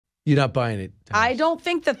You're not buying it. I don't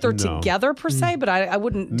think that they're together per se, but I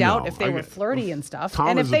wouldn't doubt if they were flirty and stuff.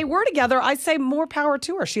 And if they were together, I say more power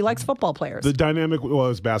to her. She likes football players. The dynamic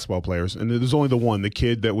was basketball players, and there's only the one. The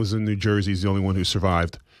kid that was in New Jersey is the only one who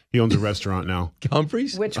survived. He owns a restaurant now.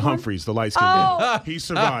 Humphreys? Which one? Humphreys, the light-skinned dude. He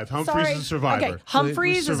survived. Humphreys is a survivor. Okay,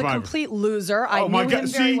 Humphreys is a complete loser. I knew him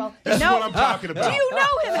very well. This is what I'm talking about. Do you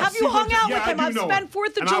know him? Have you hung out with him? I've spent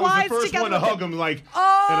 4th of July together with him. I was the first one to hug him, and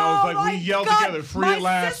I was like, we yelled together, free at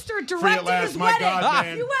last. My sister directed his wedding.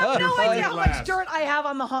 Man. You have no idea how much dirt I have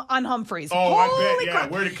on Humphreys. Oh, Holy I bet.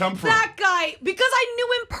 crap. Where'd it come from? That guy, because I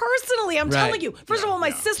knew him personally. I'm telling you. First of all,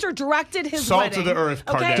 my sister directed his wedding. Salt of the earth,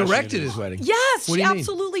 Kardashian. Directed his wedding? Yes, she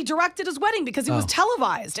absolutely directed his wedding because it was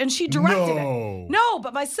televised, and she directed it. No,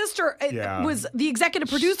 but my sister was the executive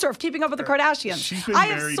producer of Keeping Up with the Kardashians. She's been I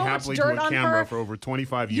have married so much happily dirt to a on camera her for over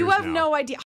 25 years You have now. no idea.